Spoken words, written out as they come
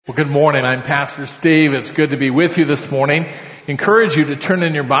Well, good morning. I'm Pastor Steve. It's good to be with you this morning. Encourage you to turn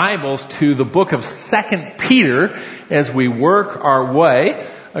in your Bibles to the book of 2 Peter as we work our way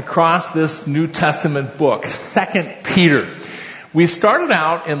across this New Testament book, 2 Peter. We started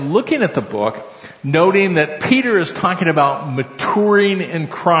out in looking at the book, noting that Peter is talking about maturing in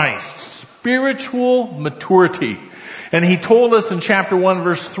Christ, spiritual maturity. And he told us in chapter 1,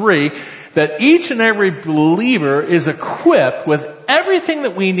 verse 3, that each and every believer is equipped with everything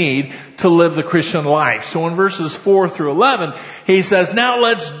that we need to live the Christian life. So in verses 4 through 11, he says, now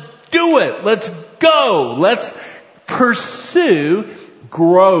let's do it. Let's go. Let's pursue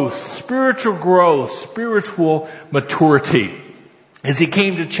growth, spiritual maturity. As he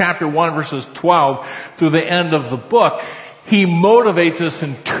came to chapter 1, verses 12 through the end of the book, he motivates us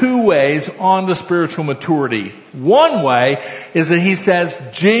in two ways on the spiritual maturity. One way is that he says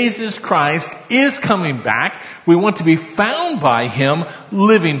Jesus Christ is coming back. We want to be found by Him,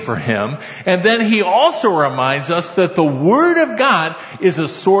 living for Him. And then he also reminds us that the Word of God is a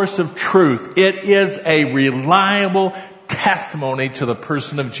source of truth. It is a reliable testimony to the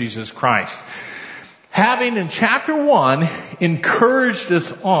person of Jesus Christ. Having in chapter 1 encouraged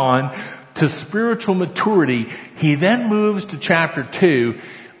us on to spiritual maturity, he then moves to chapter 2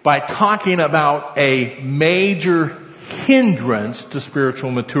 by talking about a major hindrance to spiritual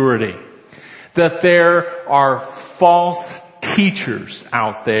maturity. That there are false teachers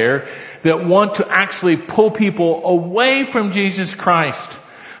out there that want to actually pull people away from Jesus Christ.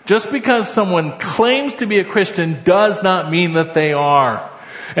 Just because someone claims to be a Christian does not mean that they are.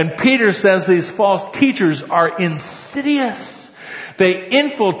 And Peter says these false teachers are insidious. They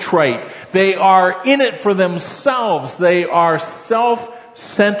infiltrate. They are in it for themselves. They are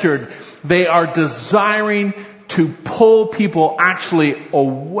self-centered. They are desiring to pull people actually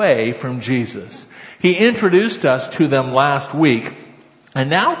away from Jesus. He introduced us to them last week. And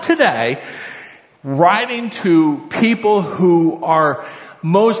now today, writing to people who are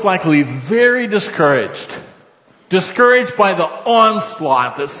most likely very discouraged by the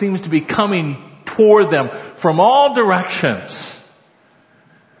onslaught that seems to be coming toward them from all directions,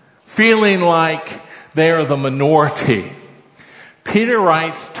 feeling like they are the minority. Peter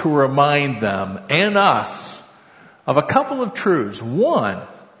writes to remind them and us of a couple of truths. One,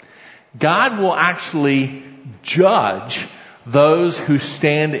 God will actually judge those who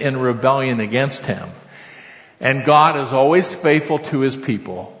stand in rebellion against Him. And God is always faithful to His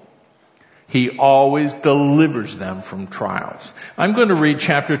people. He always delivers them from trials. I'm going to read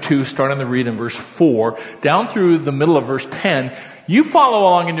chapter 2, starting to read in verse 4, down through the middle of verse 10. You follow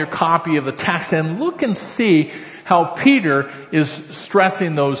along in your copy of the text and look and see how Peter is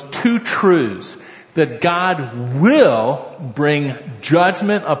stressing those two truths. That God will bring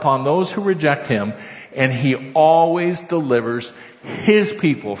judgment upon those who reject Him, and He always delivers His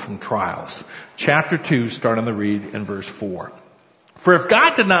people from trials. Chapter 2, starting to read in verse 4. For if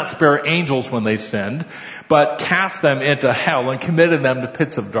God did not spare angels when they sinned, but cast them into hell and committed them to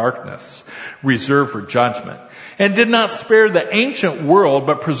pits of darkness, reserved for judgment, and did not spare the ancient world,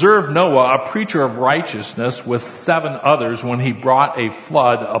 but preserved Noah, a preacher of righteousness, with 7 others when he brought a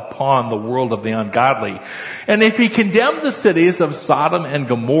flood upon the world of the ungodly. And if He condemned the cities of Sodom and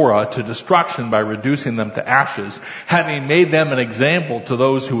Gomorrah to destruction by reducing them to ashes, having made them an example to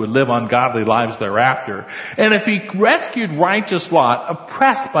those who would live ungodly lives thereafter, and if He rescued righteous Lot,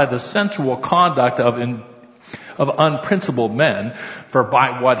 oppressed by the sensual conduct of unprincipled men, for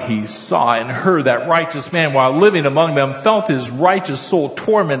by what he saw and heard, that righteous man, while living among them, felt his righteous soul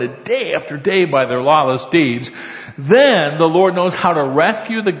tormented day after day by their lawless deeds, then the Lord knows how to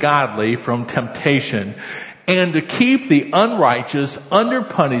rescue the godly from temptation and to keep the unrighteous under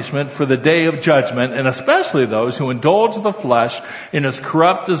punishment for the day of judgment, and especially those who indulge the flesh in its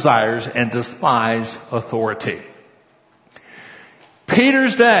corrupt desires and despise authority.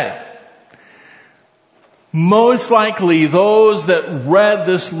 Peter's day. Most likely those that read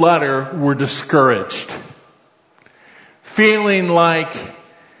this letter were discouraged, feeling like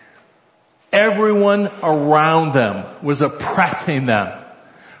everyone around them was oppressing them,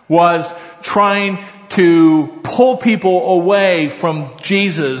 was trying to pull people away from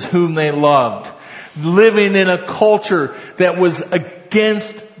Jesus whom they loved, living in a culture that was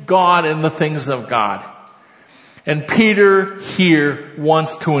against God and the things of God. And Peter here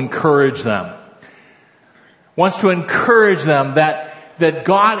wants to encourage them. Wants to encourage them that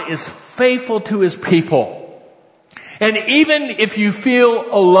God is faithful to His people. And even if you feel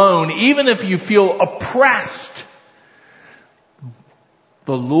alone, even if you feel oppressed,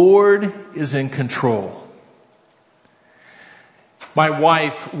 the Lord is in control. My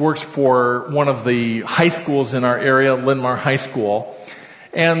wife works for one of the high schools in our area, Linn-Mar High School.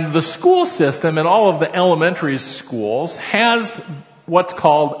 And the school system in all of the elementary schools has what's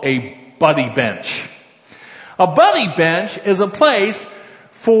called a buddy bench. A buddy bench is a place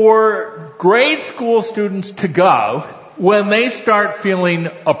for grade school students to go when they start feeling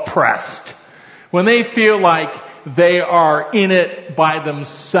oppressed, when they feel like they are in it by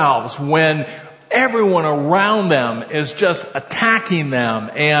themselves, when everyone around them is just attacking them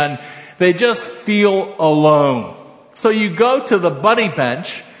and they just feel alone. So you go to the buddy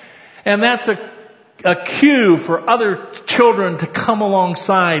bench, and that's a cue for other children to come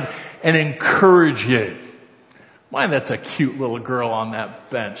alongside and encourage you. Why, that's a cute little girl on that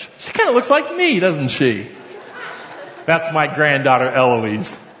bench. She kind of looks like me, doesn't she? That's my granddaughter,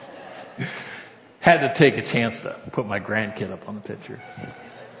 Eloise. Had to take a chance to put my grandkid up on the picture.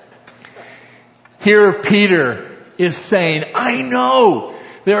 Here Peter is saying, I know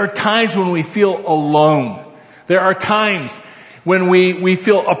there are times when we feel alone. There are times when we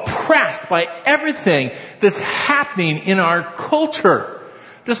feel oppressed by everything that's happening in our culture.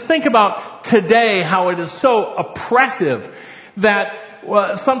 Just think about today, how it is so oppressive that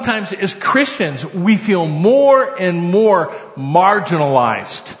sometimes as Christians we feel more and more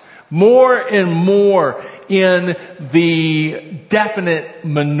marginalized, more and more in the definite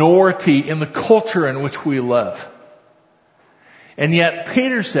minority in the culture in which we live. And yet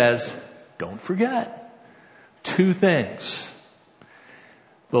Peter says, don't forget two things.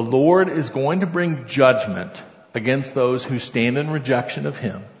 The Lord is going to bring judgment against those who stand in rejection of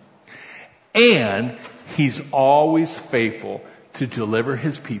Him. And He's always faithful to deliver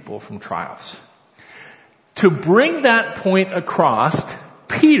His people from trials. To bring that point across,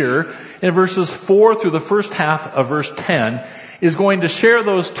 Peter, in verses 4 through the first half of verse 10, is going to share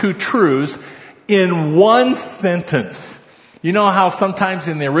those two truths in one sentence. You know how sometimes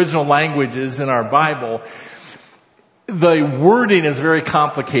in the original languages in our Bible, the wording is very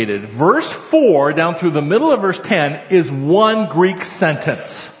complicated. Verse 4 down through the middle of verse 10 is one Greek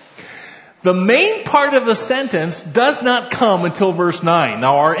sentence. The main part of the sentence does not come until verse 9.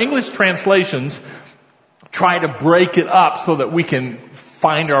 Now our English translations try to break it up so that we can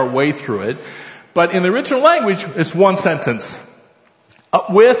find our way through it. But in the original language, it's one sentence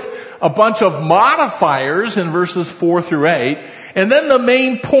with a bunch of modifiers in verses 4 through 8, and then the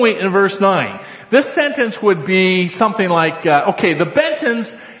main point in verse 9. This sentence would be something like, okay, the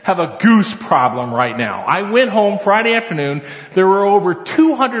Bentons have a goose problem right now. I went home Friday afternoon. There were over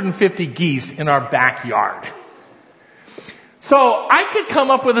 250 geese in our backyard. So I could come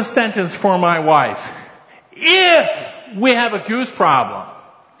up with a sentence for my wife. If we have a goose problem,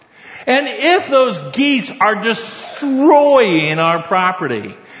 and if those geese are destroying our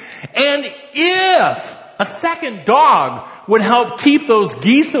property, and if a second dog would help keep those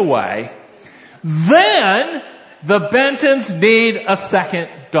geese away, then the Bentons need a second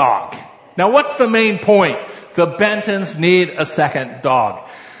dog. Now what's the main point? The Bentons need a second dog.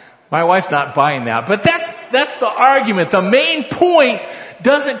 My wife's not buying that, but that's the argument. The main point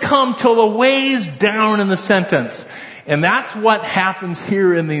doesn't come till the ways down in the sentence. And that's what happens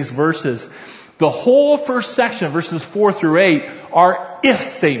here in these verses. The whole first section, verses 4 through 8, are if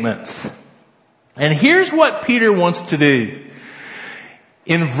statements. And here's what Peter wants to do.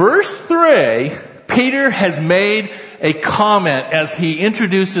 In verse 3, Peter has made a comment as he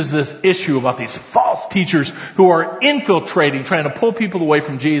introduces this issue about these false teachers who are infiltrating, trying to pull people away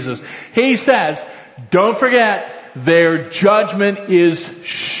from Jesus. He says, don't forget, their judgment is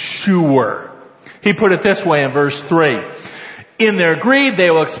sure. He put it this way in verse 3. In their greed, they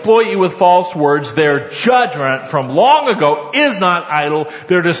will exploit you with false words. Their judgment from long ago is not idle.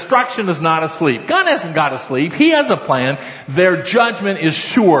 Their destruction is not asleep. God hasn't got asleep. He has a plan. Their judgment is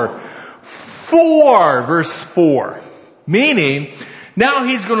sure. Verse 4. Meaning, now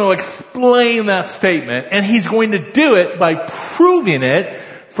he's going to explain that statement, and he's going to do it by proving it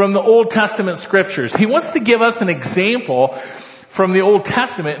from the Old Testament scriptures. He wants to give us an example from the Old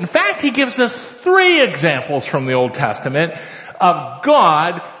Testament. In fact, he gives us 3 examples from the Old Testament of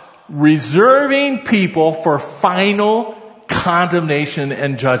God reserving people for final condemnation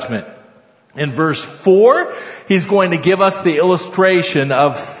and judgment. In verse 4, he's going to give us the illustration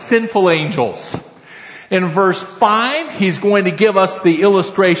of sinful angels. In verse 5, he's going to give us the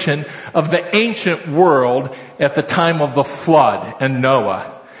illustration of the ancient world at the time of the flood and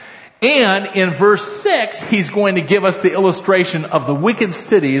Noah. And in verse 6, he's going to give us the illustration of the wicked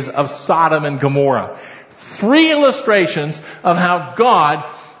cities of Sodom and Gomorrah. 3 illustrations of how God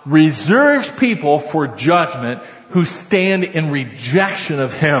reserves people for judgment who stand in rejection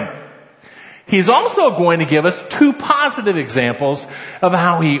of Him. He's also going to give us 2 positive examples of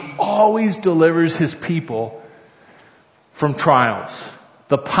how He always delivers His people from trials.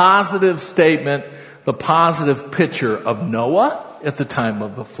 the positive statement, the positive picture of Noah at the time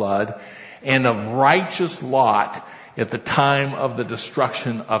of the flood and of righteous Lot at the time of the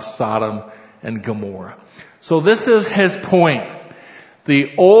destruction of Sodom and Gomorrah. So this is his point.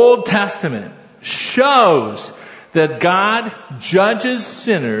 The Old Testament shows that God judges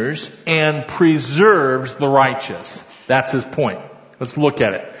sinners and preserves the righteous. That's his point. Let's look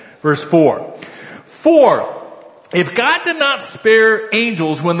at it. Verse 4. For if God did not spare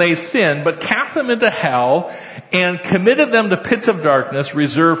angels when they sinned, but cast them into hell and committed them to pits of darkness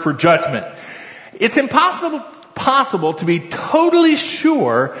reserved for judgment. It's impossible to be totally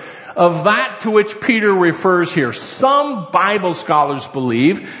sure of that to which Peter refers here. Some Bible scholars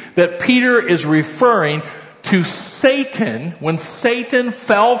believe that Peter is referring to Satan when Satan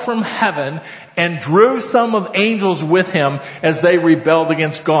fell from heaven and drew some of angels with him as they rebelled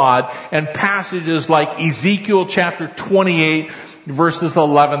against God, and passages like Ezekiel chapter 28 verses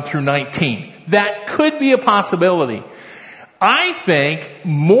 11 through 19. That could be a possibility. I think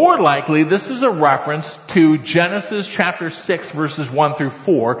more likely this is a reference to Genesis chapter 6 verses 1 through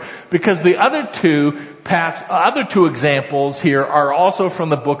 4, because the other two examples here are also from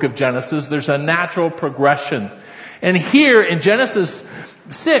the book of Genesis. There's a natural progression. And here in Genesis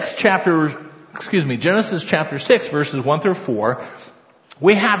chapter 6 verses 1 through 4,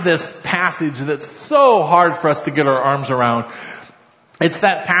 we have this passage that's so hard for us to get our arms around. It's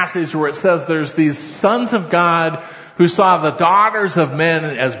that passage where it says there's these sons of God who saw the daughters of men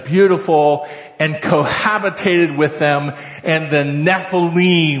as beautiful and cohabitated with them, and the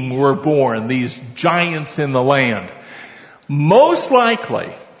Nephilim were born, these giants in the land. Most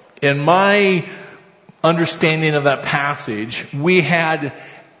likely, in my understanding of that passage, we had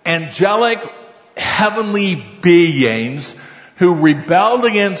angelic heavenly beings who rebelled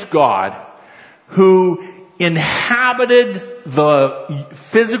against God, who inhabited the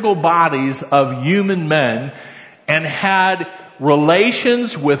physical bodies of human men and had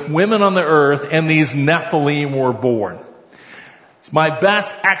relations with women on the earth, and these Nephilim were born. It's my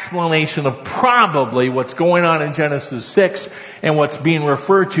best explanation of probably what's going on in Genesis 6 and what's being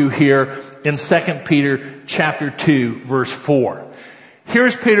referred to here in 2 Peter chapter 2 verse 4.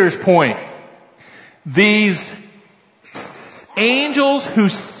 Here's Peter's point. These angels who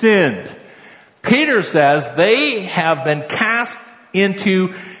sinned, Peter says they have been cast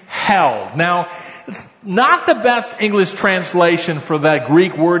into hell. Now, it's not the best English translation for that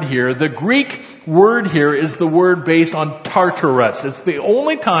Greek word here. The Greek word here is the word based on Tartarus. It's the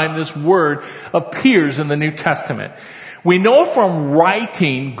only time this word appears in the New Testament. We know from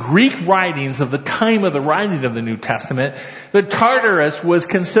Greek writings of the time of the writing of the New Testament, that Tartarus was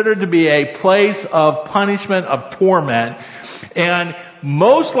considered to be a place of punishment, of torment. And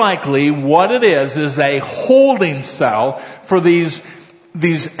most likely what it is a holding cell for these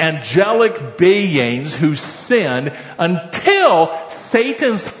angelic beings who sinned until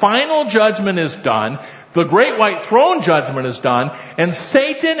Satan's final judgment is done, the great white throne judgment is done, and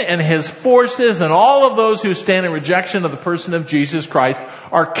Satan and his forces and all of those who stand in rejection of the person of Jesus Christ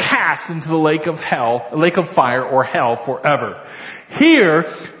are cast into the lake of fire or hell forever. Here,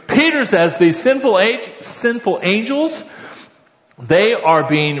 Peter says these sinful angels, they are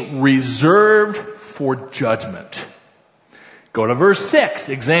being reserved for judgment. Go to verse 6,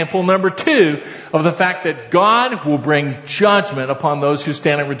 example number 2 of the fact that God will bring judgment upon those who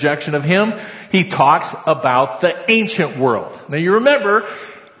stand in rejection of Him. He talks about the ancient world. Now you remember,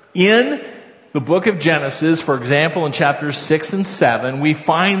 in the book of Genesis, for example, in chapters 6 and 7, we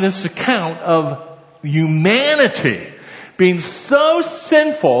find this account of humanity being so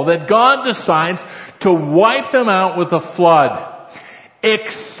sinful that God decides to wipe them out with a flood,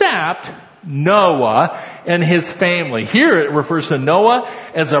 except Noah and his family. Here it refers to Noah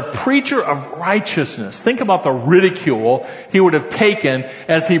as a preacher of righteousness. Think about the ridicule he would have taken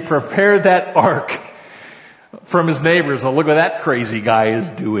as he prepared that ark from his neighbors. Oh, look what that crazy guy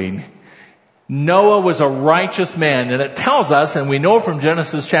is doing. Noah was a righteous man, and it tells us, and we know from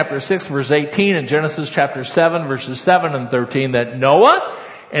Genesis chapter 6 verse 18 and Genesis chapter 7 verses 7 and 13 that Noah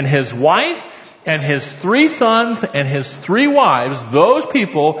and his wife and his 3 sons and his 3 wives, those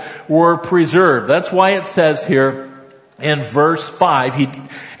people were preserved. That's why it says here in verse 5, he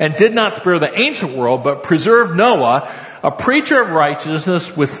did not spare the ancient world, but preserved Noah, a preacher of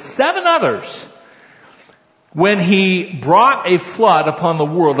righteousness, with 7 others, when he brought a flood upon the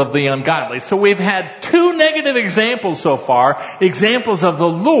world of the ungodly. So we've had 2 negative examples so far, examples of the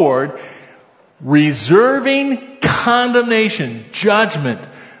Lord reserving condemnation, judgment,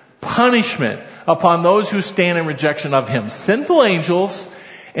 punishment upon those who stand in rejection of Him. Sinful angels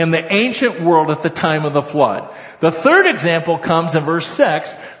in the ancient world at the time of the flood. The third example comes in verse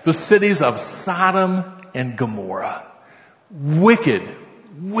 6, the cities of Sodom and Gomorrah. Wicked,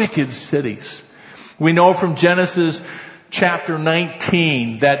 wicked cities. We know from Genesis chapter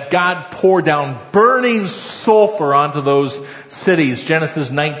 19 that God poured down burning sulfur onto those cities.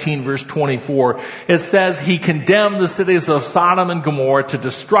 Genesis 19 verse 24. It says he condemned the cities of Sodom and Gomorrah to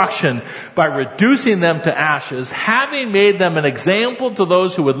destruction by reducing them to ashes, having made them an example to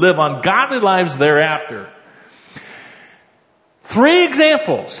those who would live ungodly lives thereafter. 3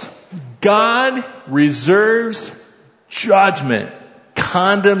 examples. God reserves judgment,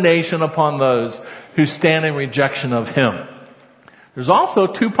 condemnation upon those who stand in rejection of Him. There's also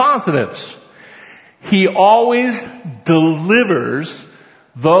 2 positives. He always delivers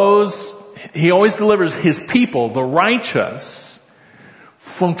His people, the righteous,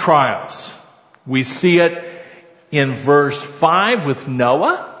 from trials. We see it in verse 5 with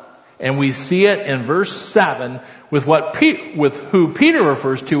Noah, and we see it in verse 7 with who Peter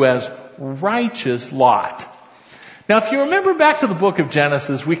refers to as righteous Lot. Now, if you remember back to the book of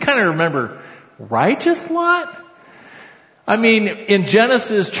Genesis, we kind of remember righteous Lot? I mean, in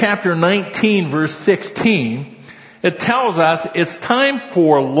Genesis chapter 19 verse 16, it tells us it's time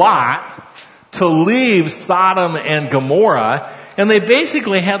for Lot to leave Sodom and Gomorrah, and they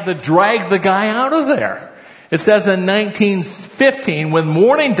basically had to drag the guy out of there. It says in 19:15, when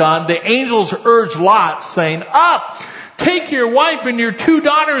morning dawned, the angels urged Lot, saying, "Up! Take your wife and your 2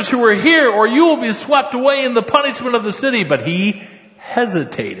 daughters who are here, or you will be swept away in the punishment of the city." But he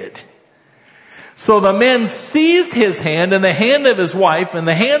hesitated. So the men seized his hand and the hand of his wife and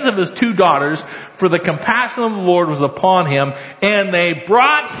the hands of his 2 daughters, for the compassion of the Lord was upon him, and they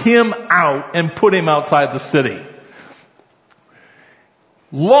brought him out and put him outside the city.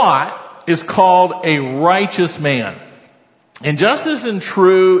 Lot is called a righteous man. And just as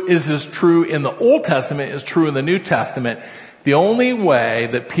true in the Old Testament is true in the New Testament, the only way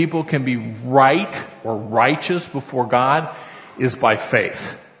that people can be right or righteous before God is by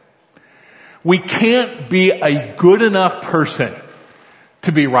faith. We can't be a good enough person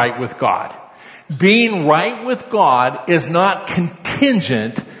to be right with God. Being right with God is not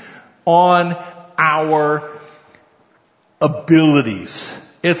contingent on our abilities.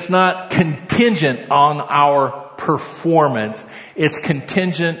 It's not contingent on our performance. It's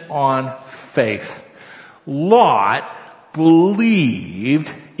contingent on faith. Lot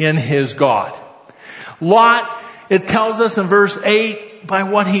believed in his God. Lot, it tells us in verse 8, by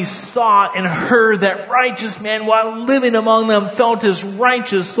what he saw and heard, that righteous man while living among them felt his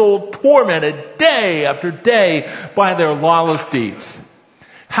righteous soul tormented day after day by their lawless deeds.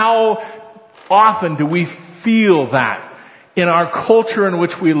 How often do we feel that in our culture in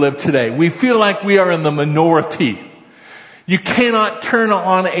which we live today? We feel like we are in the minority. You cannot turn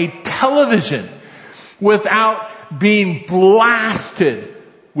on a television without being blasted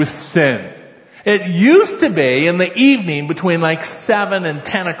with sin. It used to be in the evening between like 7 and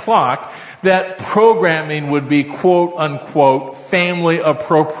 10 o'clock that programming would be quote unquote family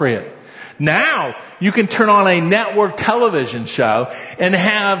appropriate. Now you can turn on a network television show and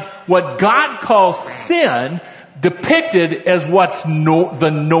have what God calls sin depicted as what's the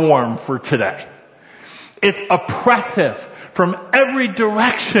norm for today. It's oppressive from every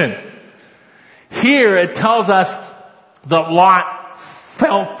direction. Here it tells us that Lot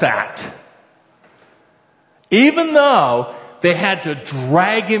felt that. Even though they had to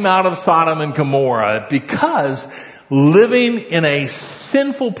drag him out of Sodom and Gomorrah because living in a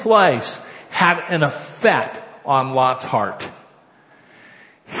sinful place had an effect on Lot's heart.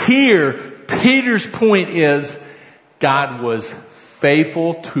 Here, Peter's point is God was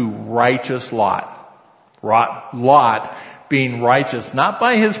faithful to righteous Lot. Lot being righteous not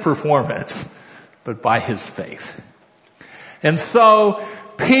by his performance, but by his faith. And so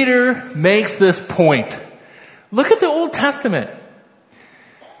Peter makes this point. Look at the Old Testament.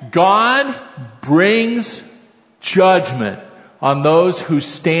 God brings judgment on those who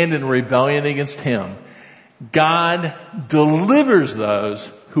stand in rebellion against Him. God delivers those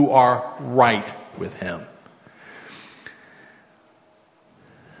who are right with Him.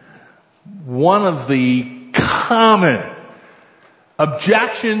 One of the common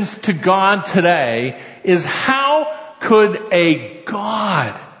objections to God today is how could a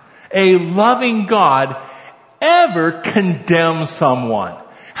God, a loving God, ever condemn someone?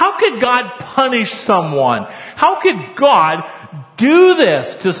 How could God punish someone? How could God do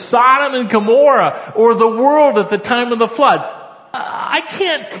this to Sodom and Gomorrah or the world at the time of the flood?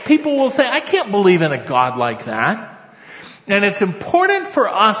 People will say, I can't believe in a God like that. And it's important for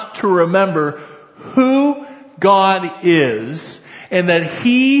us to remember who God is and that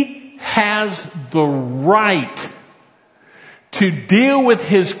he has the right to deal with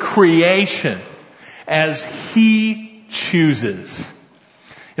his creation as he chooses.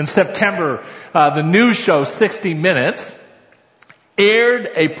 In September, the news show 60 Minutes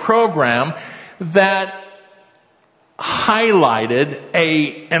aired a program that highlighted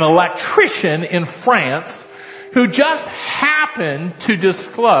an electrician in France who just happened to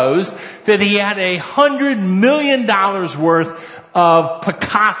disclose that he had $100 million worth of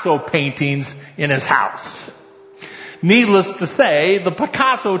Picasso paintings in his house. Needless to say, the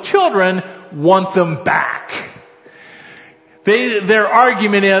Picasso children want them back. Their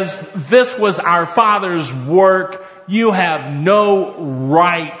argument is, this was our father's work. You have no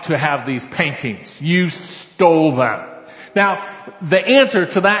right to have these paintings. You stole them. Now, the answer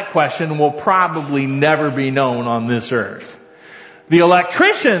to that question will probably never be known on this earth. The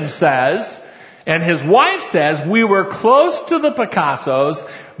electrician says, and his wife says, we were close to the Picassos.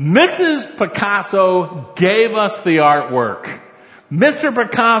 Mrs. Picasso gave us the artwork. Mr.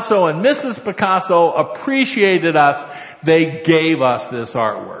 Picasso and Mrs. Picasso appreciated us. They gave us this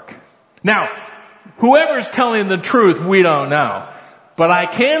artwork. Now, whoever's telling the truth, we don't know. But I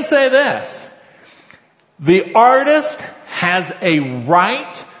can say this. The artist has a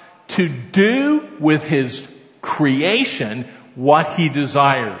right to do with his creation what he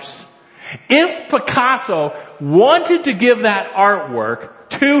desires. If Picasso wanted to give that artwork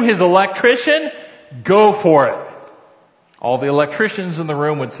to his electrician, go for it. All the electricians in the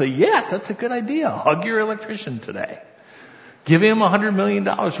room would say, yes, that's a good idea. Hug your electrician today. Give him $100 million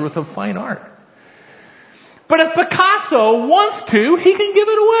worth of fine art. But if Picasso wants to, he can give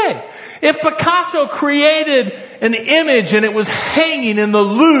it away. If Picasso created an image and it was hanging in the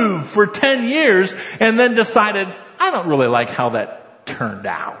Louvre for 10 years and then decided, I don't really like how that turned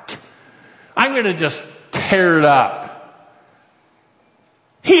out, I'm going to just tear it up.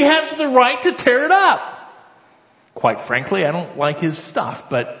 He has the right to tear it up. Quite frankly, I don't like his stuff,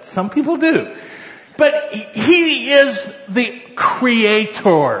 but some people do. But he is the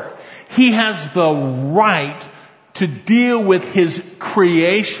creator. He has the right to deal with his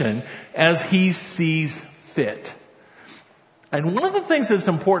creation as he sees fit. And one of the things that's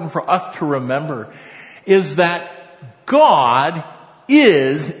important for us to remember is that God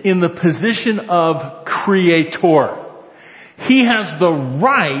is in the position of creator. He has the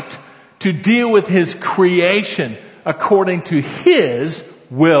right to deal with his creation according to his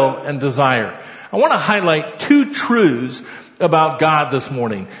will and desire. I want to highlight two truths about God this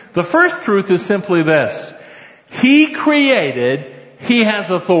morning. The first truth is simply this. He created, he has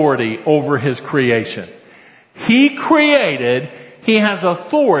authority over his creation. He created, he has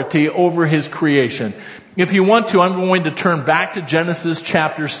authority over his creation. If you want to, I'm going to turn back to Genesis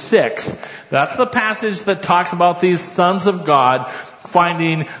chapter 6. That's the passage that talks about these sons of God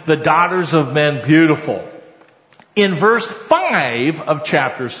finding the daughters of men beautiful. In verse 5 of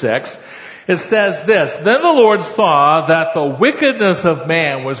chapter 6, it says this, Then the Lord saw that the wickedness of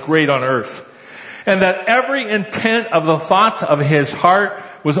man was great on earth, and that every intent of the thoughts of his heart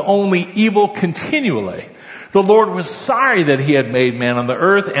was only evil continually. The Lord was sorry that he had made man on the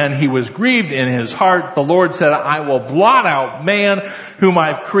earth, and he was grieved in his heart. The Lord said, I will blot out man, whom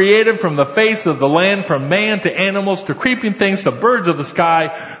I've created from the face of the land, from man to animals, to creeping things, to birds of the sky,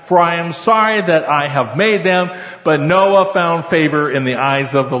 for I am sorry that I have made them. But Noah found favor in the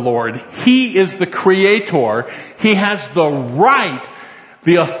eyes of the Lord. He is the creator. He has the right,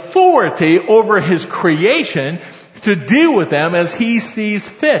 the authority over his creation to deal with them as he sees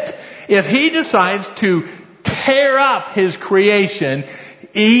fit. If he decides to tear up his creation,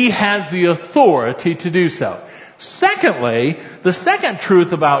 he has the authority to do so. Secondly, the second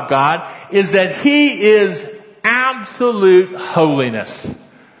truth about God is that he is absolute holiness.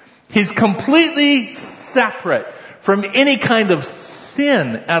 He's completely separate from any kind of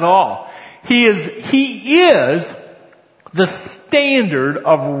sin at all. He is the standard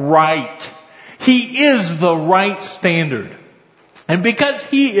of right. He is the right standard. And because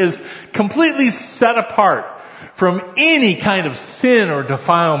he is completely set apart from any kind of sin or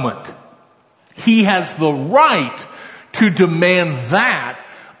defilement, he has the right to demand that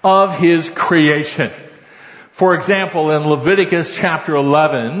of his creation. For example, in Leviticus chapter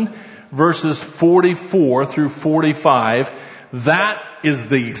 11, verses 44 through 45, that is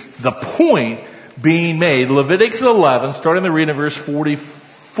the point being made. Leviticus 11, starting the reading of verse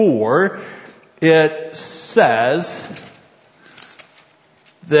 44, it says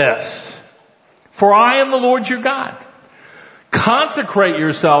this, For I am the Lord your God. Consecrate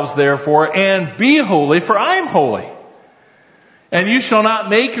yourselves therefore and be holy, for I am holy. And you shall not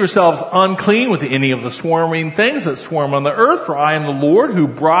make yourselves unclean with any of the swarming things that swarm on the earth, for I am the Lord who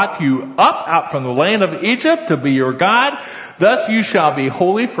brought you up out from the land of Egypt to be your God. Thus you shall be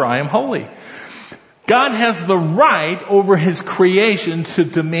holy, for I am holy. God has the right over his creation to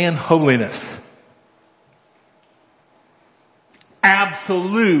demand holiness.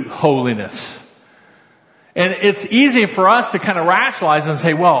 Absolute holiness. And it's easy for us to kind of rationalize and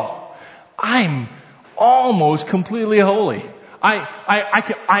say, well, I'm almost completely holy.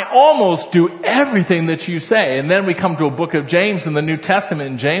 I almost do everything that you say. And then we come to a book of James in the New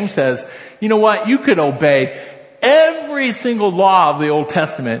Testament, and James says, you know what? You could obey every single law of the Old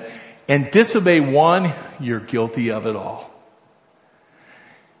Testament and disobey one, you're guilty of it all.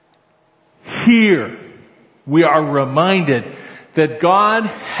 Here, we are reminded that God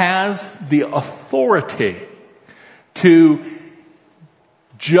has the authority to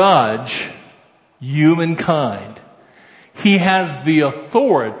judge humankind. He has the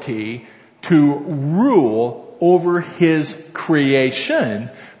authority to rule over his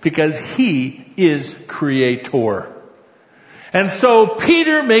creation because he is creator. And so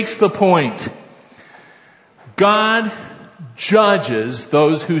Peter makes the point. God judges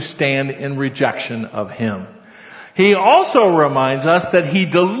those who stand in rejection of him. He also reminds us that he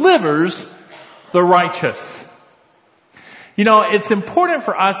delivers the righteous. You know, it's important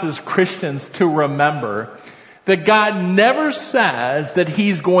for us as Christians to remember that God never says that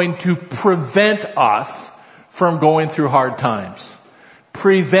he's going to prevent us from going through hard times.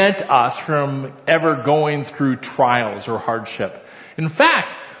 Prevent us from ever going through trials or hardship. In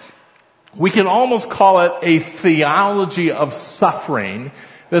fact, we can almost call it a theology of suffering,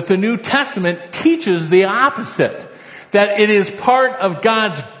 that the New Testament teaches the opposite. That it is part of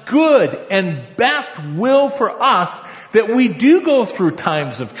God's good and best will for us that we do go through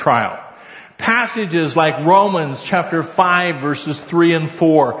times of trial. Passages like Romans chapter 5 verses 3 and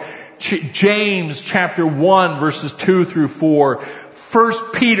 4, James chapter 1 verses 2 through 4, 1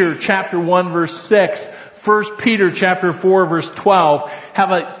 Peter chapter 1 verse 6, 1 Peter chapter 4 verse 12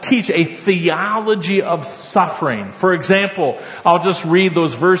 teach a theology of suffering. For example, I'll just read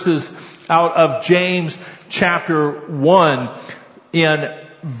those verses out of James chapter 1 in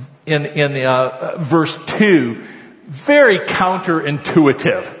verse 2. Very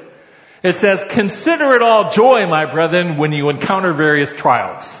counterintuitive. It says, consider it all joy, my brethren, when you encounter various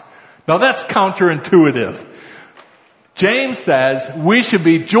trials. Now that's counterintuitive. James says we should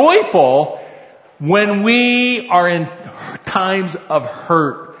be joyful when we are in times of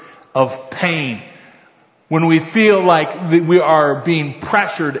hurt, of pain, when we feel like we are being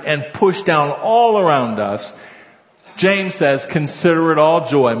pressured and pushed down all around us. James says, consider it all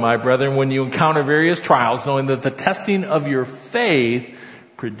joy, my brethren, when you encounter various trials, knowing that the testing of your faith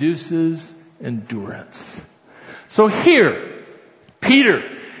produces endurance. So here,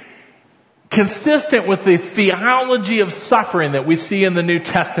 Peter, consistent with the theology of suffering that we see in the New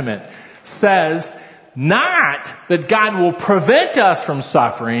Testament, says not that God will prevent us from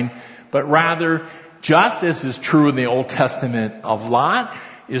suffering, but rather, just as is true in the Old Testament of Lot,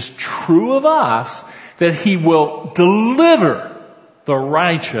 is true of us, that he will deliver the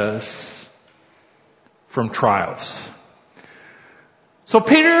righteous from trials. So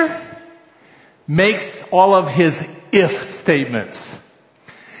Peter makes all of his if statements.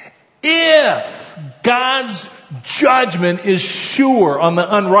 If God's judgment is sure on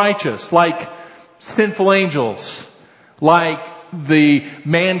the unrighteous, like sinful angels, like the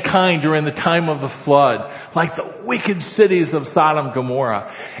mankind during the time of the flood, like the wicked cities of Sodom and Gomorrah.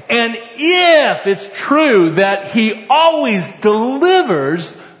 And if it's true that he always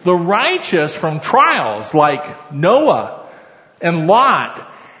delivers the righteous from trials, like Noah and Lot,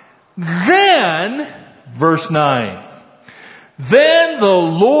 then, verse 9, then the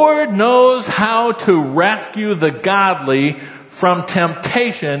Lord knows how to rescue the godly from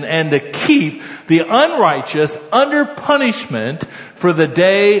temptation and to keep the unrighteous under punishment for the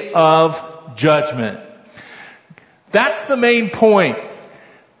day of judgment. That's the main point.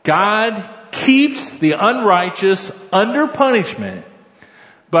 God keeps the unrighteous under punishment,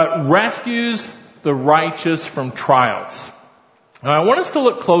 but rescues the righteous from trials. Now I want us to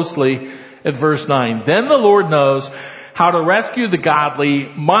look closely at verse 9. Then the Lord knows how to rescue the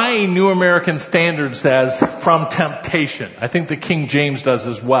godly. My New American Standard says from temptation. I think the King James does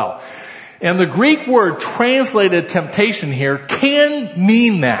as well. And the Greek word translated temptation here can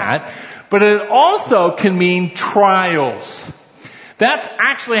mean that, but it also can mean trials. That's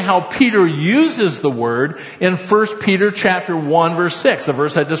actually how Peter uses the word in 1 Peter chapter 1 verse 6, the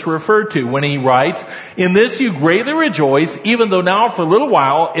verse I just referred to, when he writes, in this you greatly rejoice, even though now for a little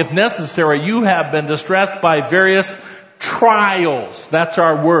while, if necessary, you have been distressed by various trials. That's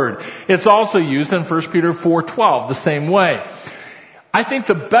our word. It's also used in 1 Peter 4:12, the same way. I think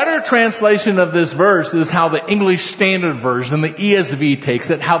the better translation of this verse is how the English Standard Version, the ESV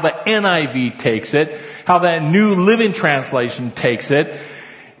takes it, how the NIV takes it, how the New Living Translation takes it.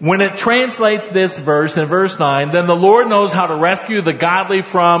 When it translates this verse in verse 9, then the Lord knows how to rescue the godly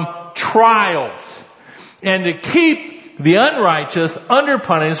from trials and to keep the unrighteous under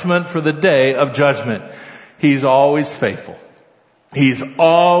punishment for the day of judgment. He's always faithful. He's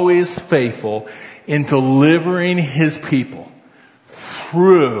always faithful in delivering His people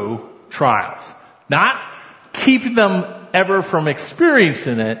through trials. Not keeping them ever from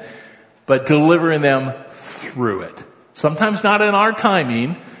experiencing it, but delivering them through it. Sometimes not in our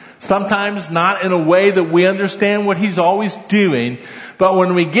timing, sometimes not in a way that we understand what He's always doing, but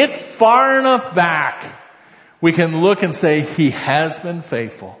when we get far enough back, we can look and say, He has been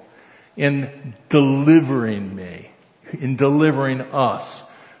faithful in delivering me, in delivering us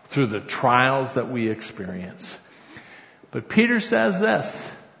through the trials that we experience. But Peter says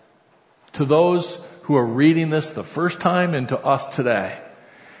this to those who are reading this the first time and to us today.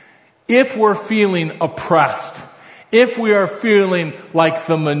 If we're feeling oppressed, if we are feeling like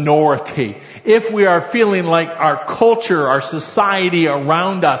the minority, if we are feeling like our culture, our society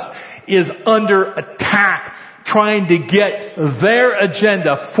around us is under attack, trying to get their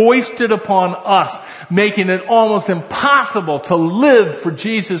agenda foisted upon us, making it almost impossible to live for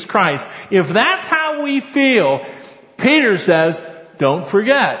Jesus Christ. If that's how we feel, Peter says, don't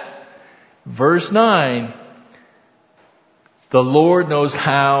forget. Verse 9, the Lord knows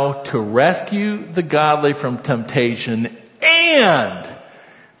how to rescue the godly from temptation and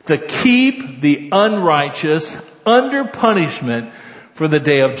to keep the unrighteous under punishment for the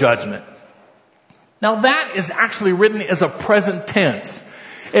day of judgment. Now that is actually written as a present tense.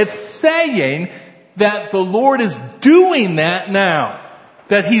 It's saying that the Lord is doing that now.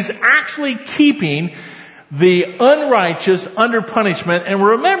 That He's actually keeping the unrighteous under punishment. And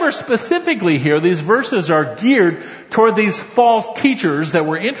remember specifically here, these verses are geared toward these false teachers that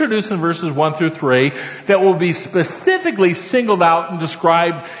were introduced in verses 1 through 3 that will be specifically singled out and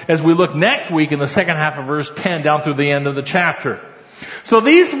described as we look next week in the second half of verse 10 down through the end of the chapter. So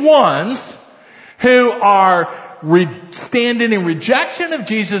these ones who are standing in rejection of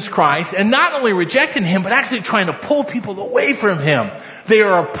Jesus Christ, and not only rejecting Him, but actually trying to pull people away from Him. They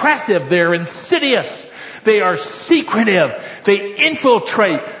are oppressive. They are insidious. They are secretive. They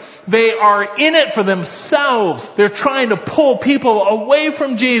infiltrate. They are in it for themselves. They're trying to pull people away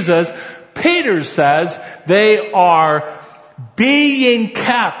from Jesus. Peter says they are being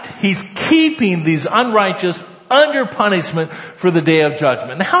kept. He's keeping these unrighteous under punishment for the day of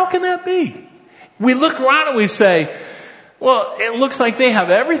judgment. Now, how can that be? We look around and we say, well, it looks like they have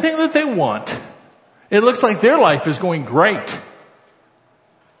everything that they want. It looks like their life is going great.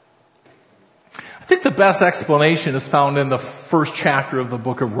 I think the best explanation is found in the first chapter of the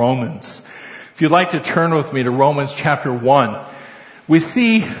book of Romans. If you'd like to turn with me to Romans chapter 1, we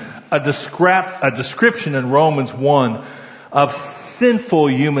see a description in Romans 1 of sinful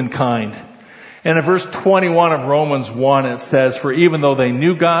humankind. And in verse 21 of Romans 1 it says, for even though they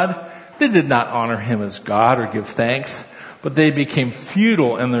knew God, they did not honor Him as God or give thanks, but they became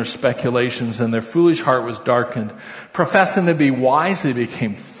futile in their speculations and their foolish heart was darkened. Professing to be wise, they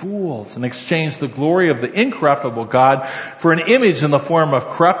became fools and exchanged the glory of the incorruptible God for an image in the form of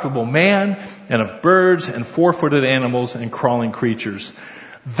corruptible man and of birds and four-footed animals and crawling creatures.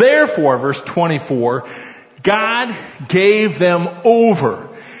 Therefore, verse 24, God gave them over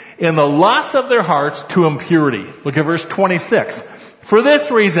in the lust of their hearts to impurity. Look at verse 26. For this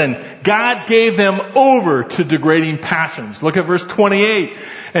reason, God gave them over to degrading passions. Look at verse 28.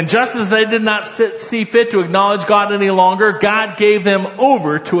 And just as they did not see fit to acknowledge God any longer, God gave them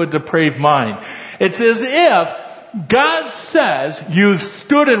over to a depraved mind. It's as if God says, you've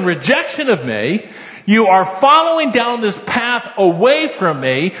stood in rejection of me. You are following down this path away from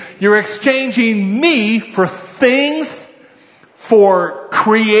me. You're exchanging me for things, for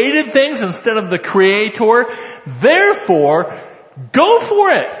created things instead of the Creator. Therefore, go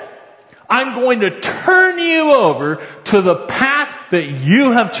for it. I'm going to turn you over to the path that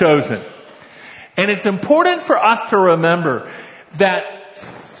you have chosen. And it's important for us to remember that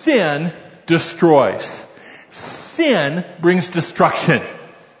sin destroys. Sin brings destruction.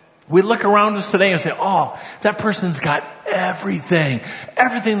 We look around us today and say, oh, that person's got everything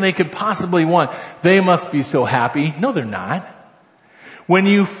they could possibly want. They must be so happy. No, they're not. When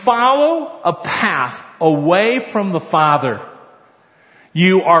you follow a path away from the Father,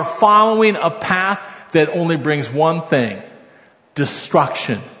 you are following a path that only brings one thing: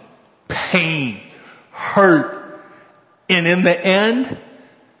 destruction, pain, hurt, And in the end,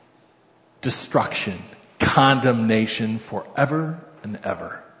 destruction, condemnation forever and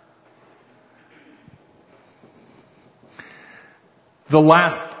ever. The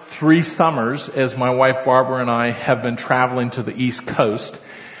last 3 summers, as my wife Barbara and I have been traveling to the East Coast,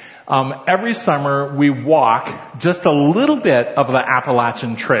 every summer we walk just a little bit of the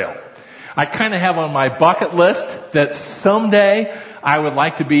Appalachian Trail. I kind of have on my bucket list that someday I would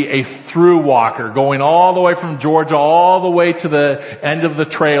like to be a through walker, going all the way from Georgia all the way to the end of the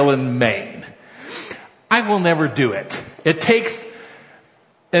trail in Maine. I will never do it. It takes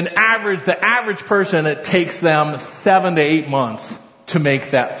the average person, it takes them 7 to 8 months to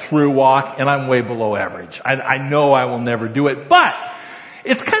make that through walk, and I'm way below average. I know I will never do it, but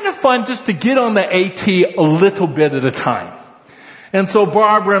it's kind of fun just to get on the AT a little bit at a time. And so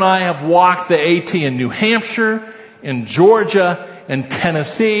Barbara and I have walked the AT in New Hampshire, in Georgia, in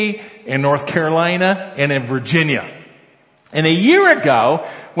Tennessee, in North Carolina, and in Virginia. And a year ago,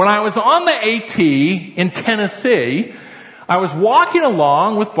 when I was on the AT in Tennessee, I was walking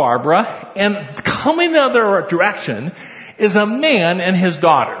along with Barbara, and coming the other direction is a man and his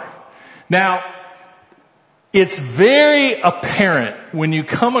daughter. Now, it's very apparent when you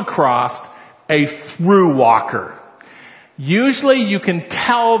come across a through walker. Usually you can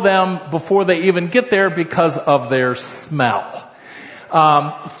tell them before they even get there because of their smell.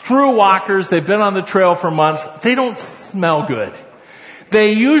 Through walkers, they've been on the trail for months, they don't smell good.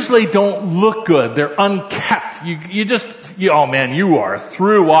 They usually don't look good. They're unkept. Oh man, you are a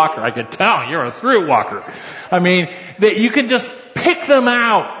through walker. I could tell you're a through walker. I mean, you can just pick them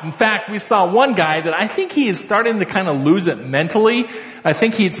out. In fact, we saw one guy that I think he is starting to kind of lose it mentally. I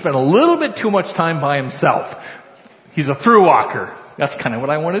think he'd spent a little bit too much time by himself. He's a through walker. That's kind of what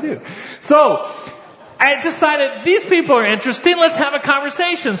I want to do. So, I decided these people are interesting. Let's have a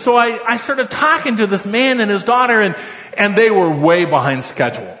conversation. So I started talking to this man and his daughter, and they were way behind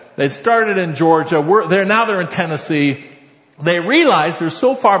schedule. They started in Georgia. Now they're in Tennessee. They realized they're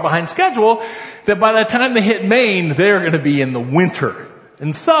so far behind schedule that by the time they hit Maine, they're going to be in the winter.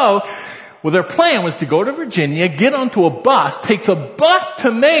 And so, their plan was to go to Virginia, get onto a bus, take the bus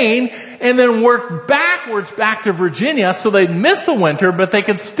to Maine, and then work backwards back to Virginia so they'd miss the winter, but they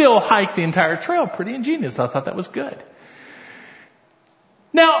could still hike the entire trail. Pretty ingenious. I thought that was good.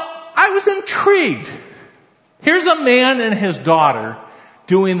 Now, I was intrigued. Here's a man and his daughter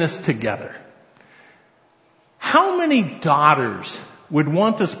doing this together. How many daughters would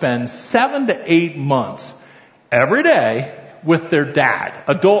want to spend 7 to 8 months every day with their dad,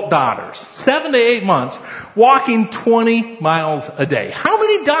 adult daughters, 7 to 8 months, walking 20 miles a day? How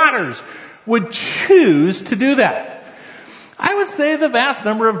many daughters would choose to do that? I would say the vast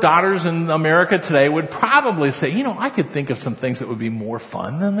number of daughters in America today would probably say, I could think of some things that would be more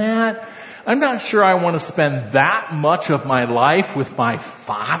fun than that. I'm not sure I want to spend that much of my life with my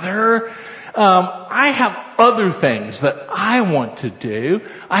father. I have other things that I want to do.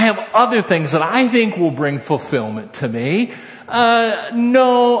 I have other things that I think will bring fulfillment to me.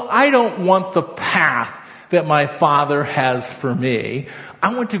 No, I don't want the path that my father has for me.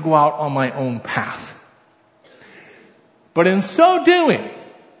 I want to go out on my own path. But in so doing,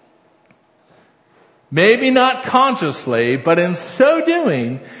 maybe not consciously, but in so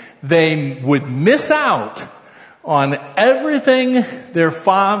doing, they would miss out on everything their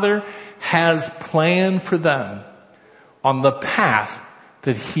father has planned for them on the path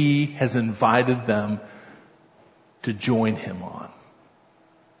that he has invited them to join him on.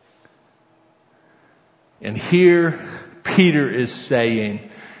 And here Peter is saying,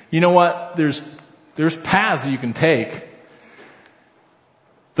 you know what? There's paths that you can take.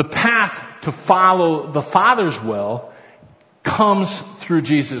 The path to follow the Father's will comes through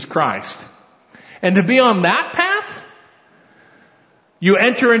Jesus Christ. And to be on that path, you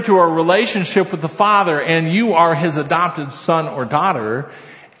enter into a relationship with the Father, and you are his adopted son or daughter,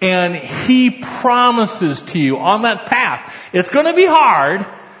 and he promises to you on that path. It's going to be hard,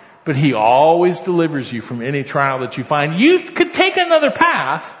 but he always delivers you from any trial that you find. You could take another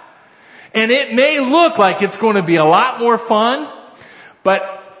path, and it may look like it's going to be a lot more fun,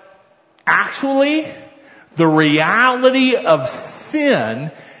 but actually, the reality of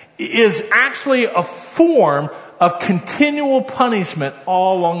sin is actually a form of continual punishment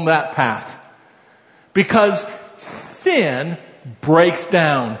all along that path. Because sin breaks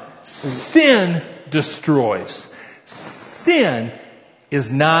down. Sin destroys. Sin is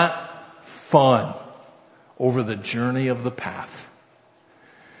not fun over the journey of the path.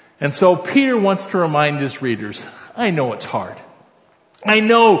 And so Peter wants to remind his readers, I know it's hard. I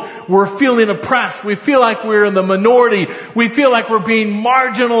know we're feeling oppressed. We feel like we're in the minority. We feel like we're being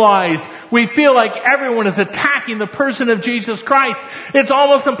marginalized. We feel like everyone is attacking the person of Jesus Christ. It's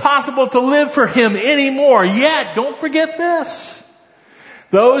almost impossible to live for Him anymore. Yet, don't forget this.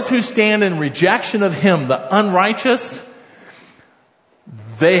 Those who stand in rejection of Him, the unrighteous,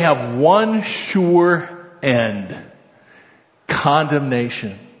 they have one sure end.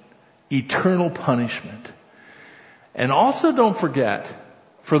 Condemnation. Eternal punishment. And also don't forget,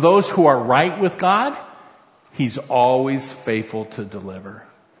 for those who are right with God, He's always faithful to deliver.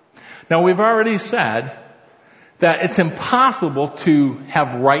 Now we've already said that it's impossible to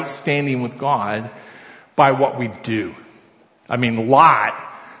have right standing with God by what we do. I mean, Lot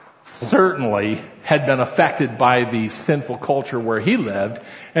certainly had been affected by the sinful culture where he lived,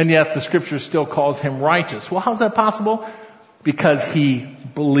 and yet the Scripture still calls him righteous. Well, how's that possible? Because he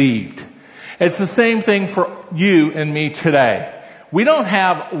believed. It's the same thing for you and me today. We don't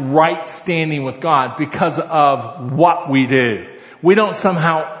have right standing with God because of what we do. We don't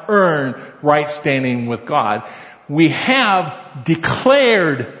somehow earn right standing with God. We have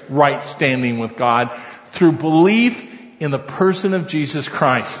declared right standing with God through belief in the person of Jesus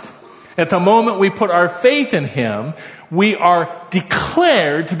Christ. At the moment we put our faith in Him, we are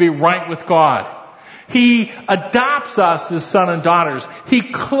declared to be right with God. He adopts us as sons and daughters. He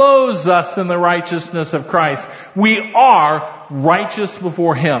clothes us in the righteousness of Christ. We are righteous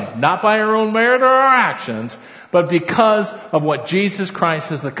before Him, not by our own merit or our actions, but because of what Jesus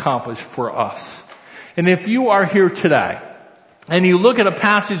Christ has accomplished for us. And if you are here today, and you look at a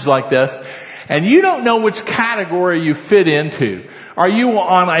passage like this, and you don't know which category you fit into, are you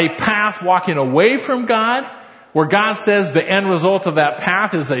on a path walking away from God, where God says the end result of that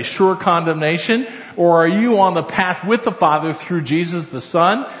path is a sure condemnation? Or are you on the path with the Father through Jesus the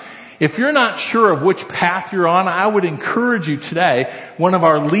Son? If you're not sure of which path you're on, I would encourage you today. One of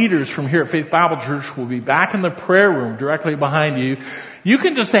our leaders from here at Faith Bible Church will be back in the prayer room directly behind you. You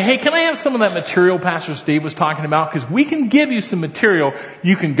can just say, hey, can I have some of that material Pastor Steve was talking about? Because we can give you some material.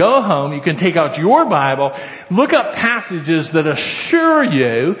 You can go home, you can take out your Bible, look up passages that assure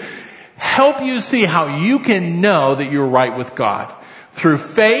you, help you see how you can know that you're right with God through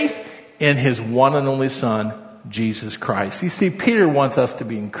faith in His one and only Son, Jesus Christ. You see, Peter wants us to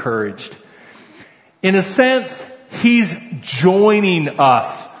be encouraged. In a sense, he's joining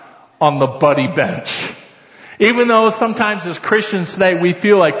us on the buddy bench. Even though sometimes as Christians today, we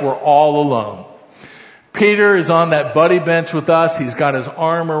feel like we're all alone. Peter is on that buddy bench with us. He's got his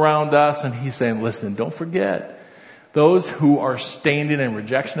arm around us and he's saying, listen, don't forget, those who are standing in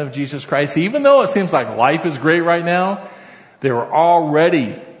rejection of Jesus Christ, even though it seems like life is great right now, they were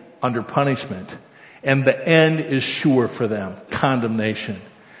already under punishment. And the end is sure for them, condemnation.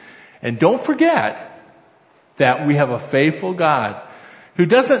 And don't forget that we have a faithful God who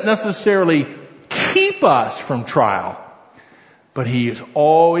doesn't necessarily keep us from trial, but He is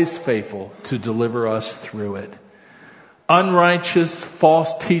always faithful to deliver us through it. Unrighteous,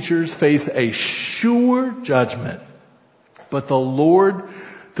 false teachers face a sure judgment, but the Lord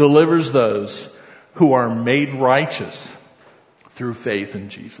delivers those who are made righteous through faith in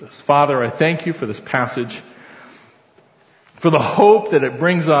Jesus. Father, I thank You for this passage, for the hope that it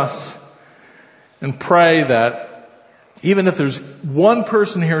brings us, and pray that even if there's one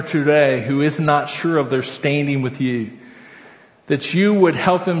person here today who is not sure of their standing with You, that You would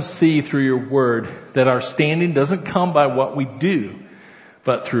help them see through Your word that our standing doesn't come by what we do,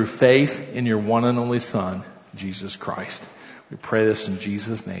 but through faith in Your one and only Son, Jesus Christ. We pray this in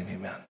Jesus' name, amen.